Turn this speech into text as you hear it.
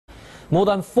More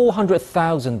than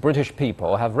 400,000 British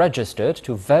people have registered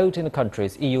to vote in the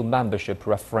country's EU membership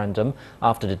referendum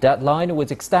after the deadline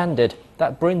was extended.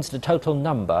 That brings the total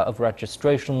number of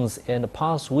registrations in the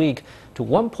past week to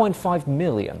 1.5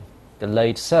 million. The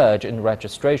late surge in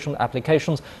registration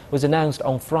applications was announced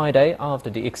on Friday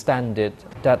after the extended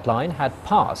deadline had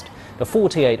passed. The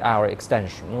 48-hour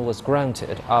extension was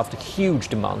granted after huge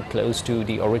demand close to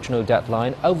the original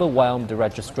deadline overwhelmed the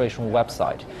registration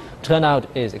website. Turnout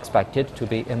is expected to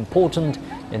be important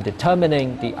in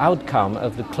determining the outcome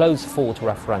of the close-fought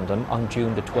referendum on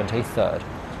June the 23rd.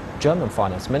 German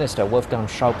Finance Minister Wolfgang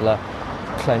Schäuble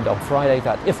claimed on Friday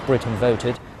that if Britain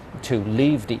voted to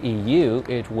leave the EU,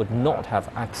 it would not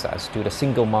have access to the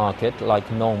single market like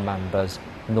non-members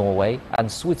Norway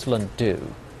and Switzerland do.